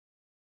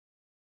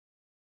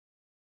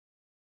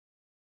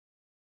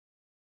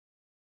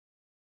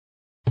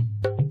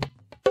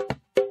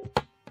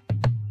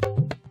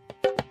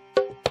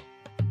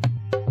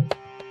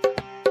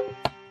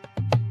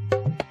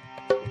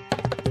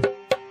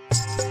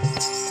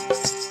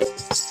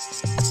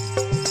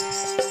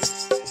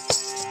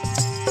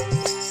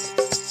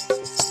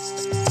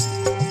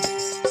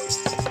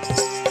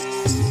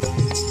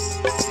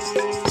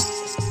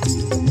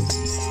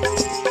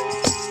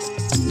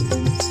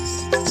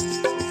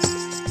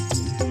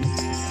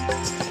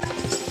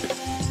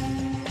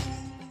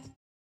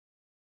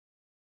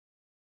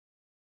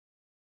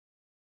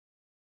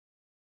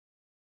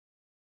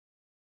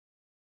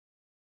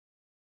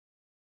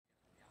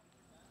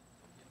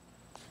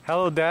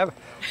Hello, Deb.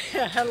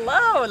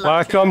 Hello.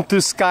 Welcome to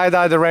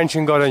Skydive the Ranch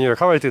in Gordon, New York.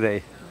 How are you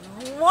today?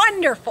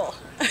 Wonderful.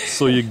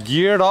 So you're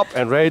geared up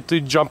and ready to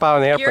jump out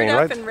of an airplane, Geared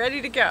up right? and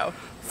ready to go.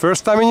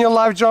 First time in your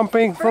life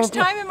jumping? First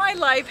time in my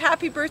life.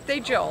 Happy birthday,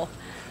 Joel.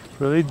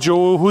 Really?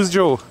 Joe? Who's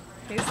Joe?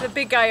 He's the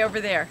big guy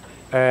over there.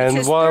 And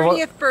It's his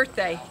 30th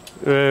birthday.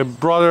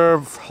 brother,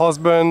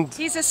 husband,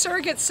 He's a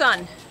surrogate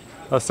son.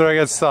 a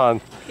surrogate son.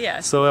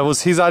 Yes. So it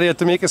was his idea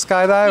to make a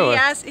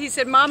skydive? He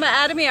said, Mama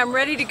Adamy, I'm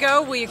ready to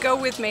go. Will you go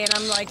with me? And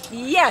I'm like,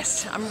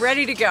 yes, I'm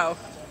ready to go.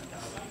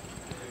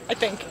 I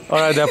think. All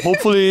right, Deb.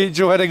 Hopefully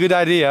Joe had a good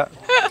idea.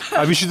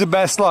 I wish you the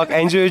best luck.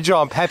 Enjoy your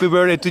jump. Happy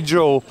birthday to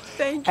Joe.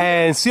 Thank you.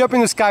 And see you up in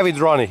the sky with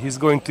Ronnie. He's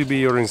going to be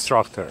your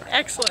instructor.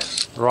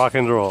 Excellent. Rock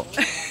and roll.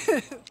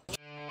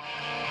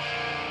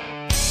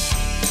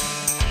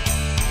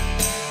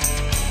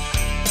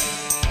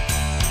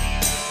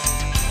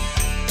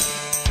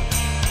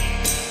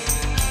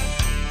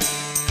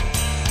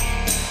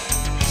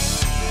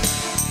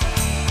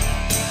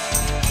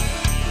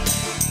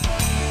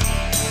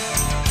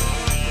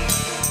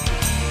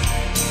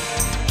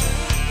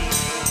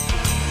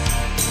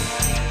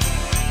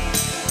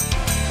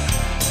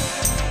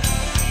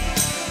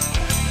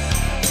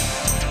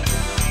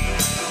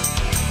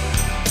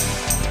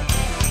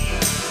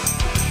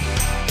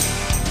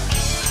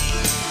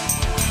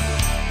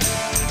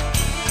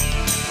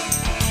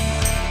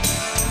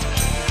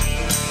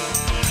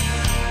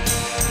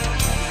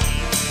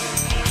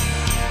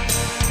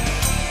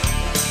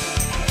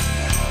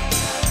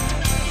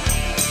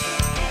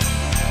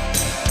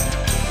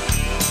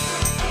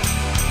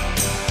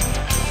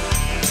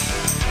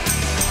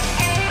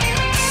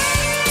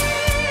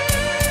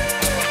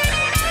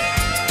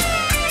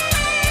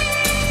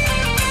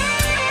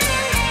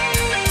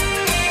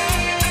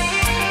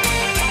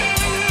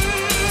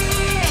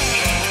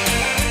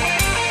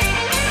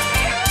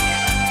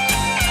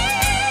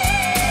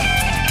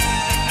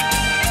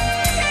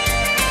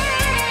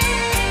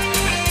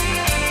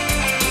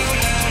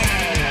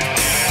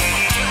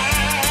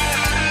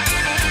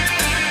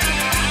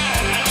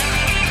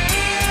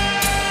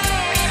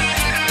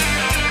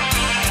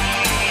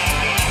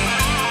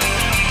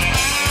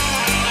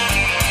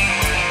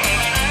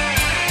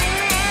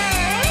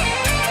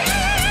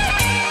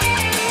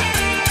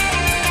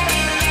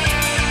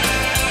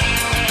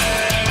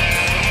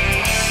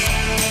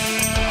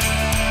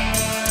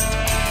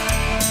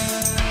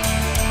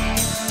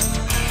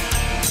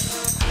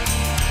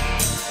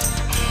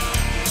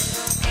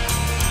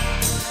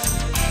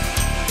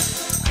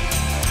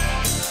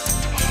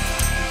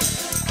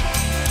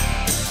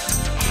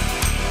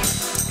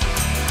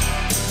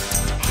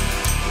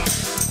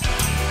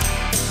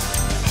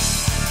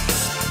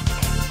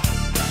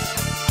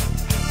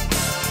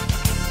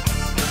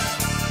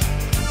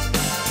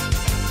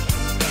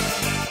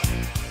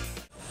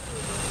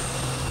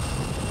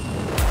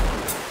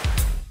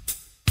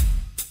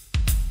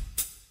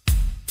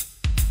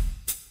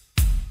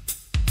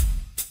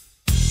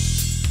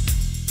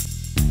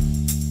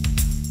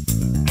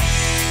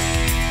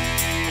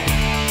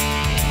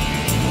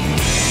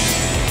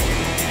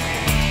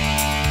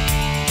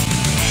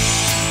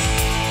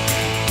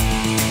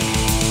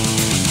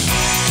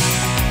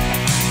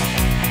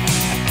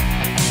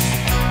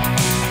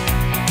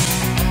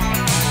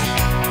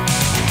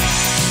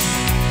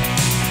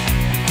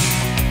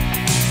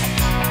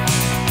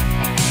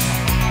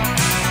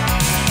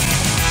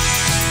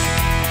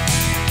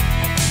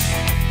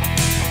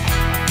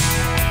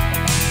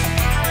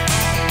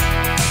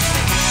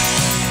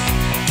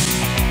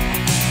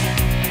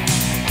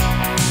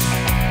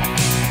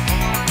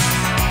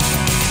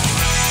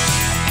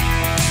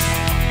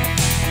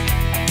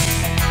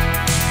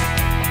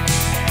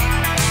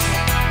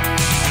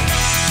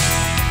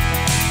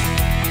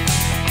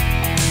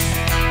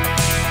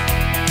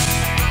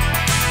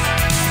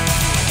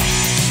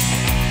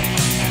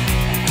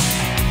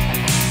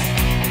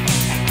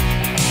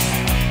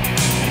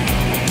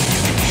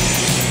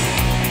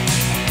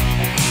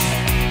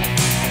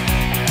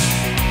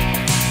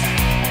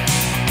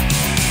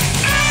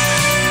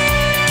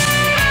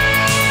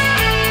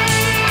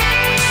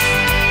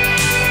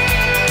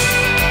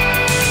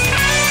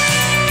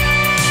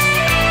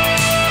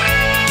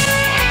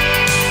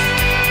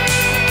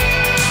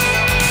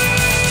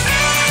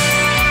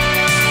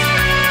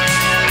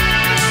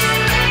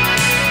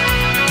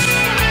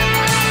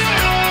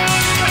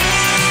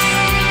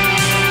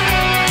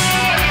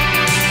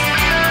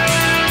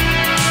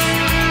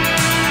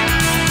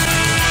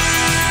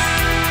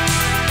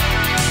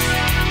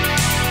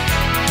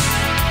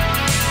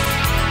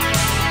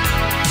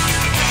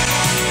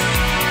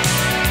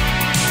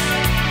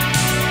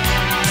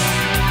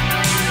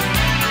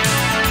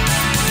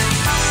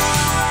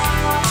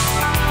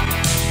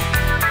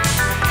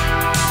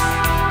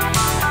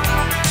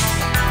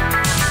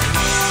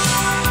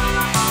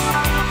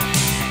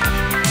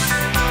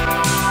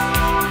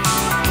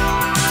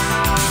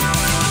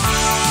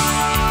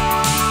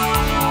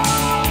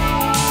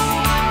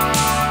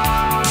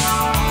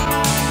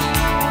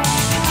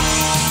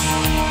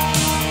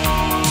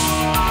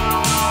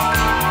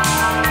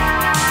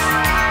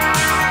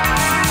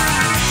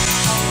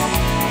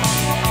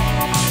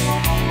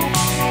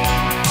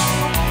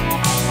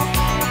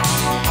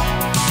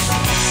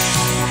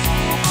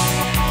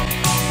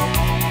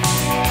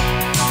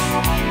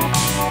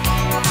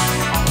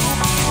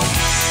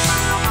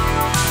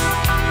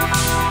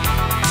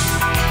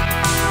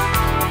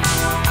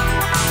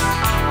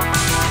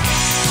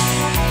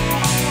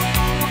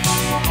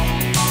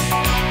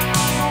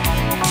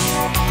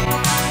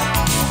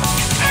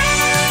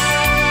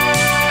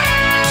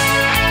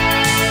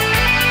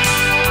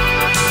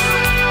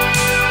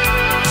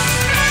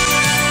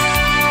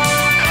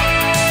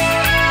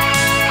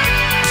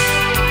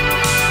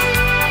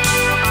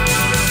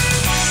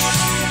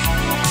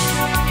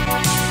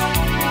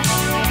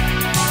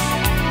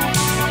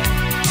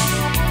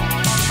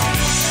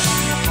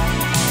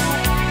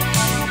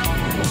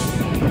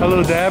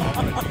 Hello, Deb.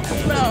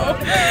 No,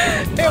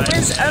 it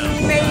was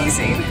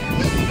amazing.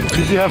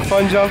 Did you have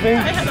fun jumping?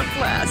 I had a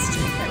blast.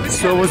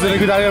 So was it a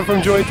good idea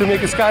from Joy to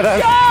make a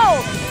skydive?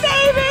 Go,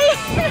 baby!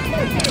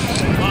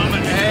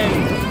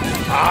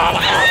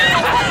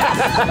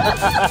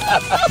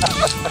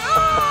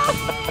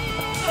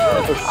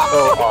 So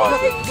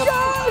awesome.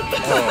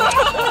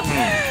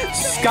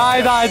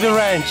 Skydive the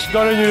ranch.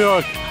 Go to New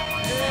York.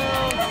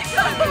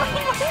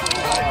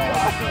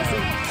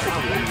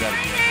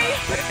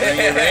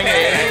 Ringy,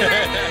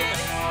 ringy.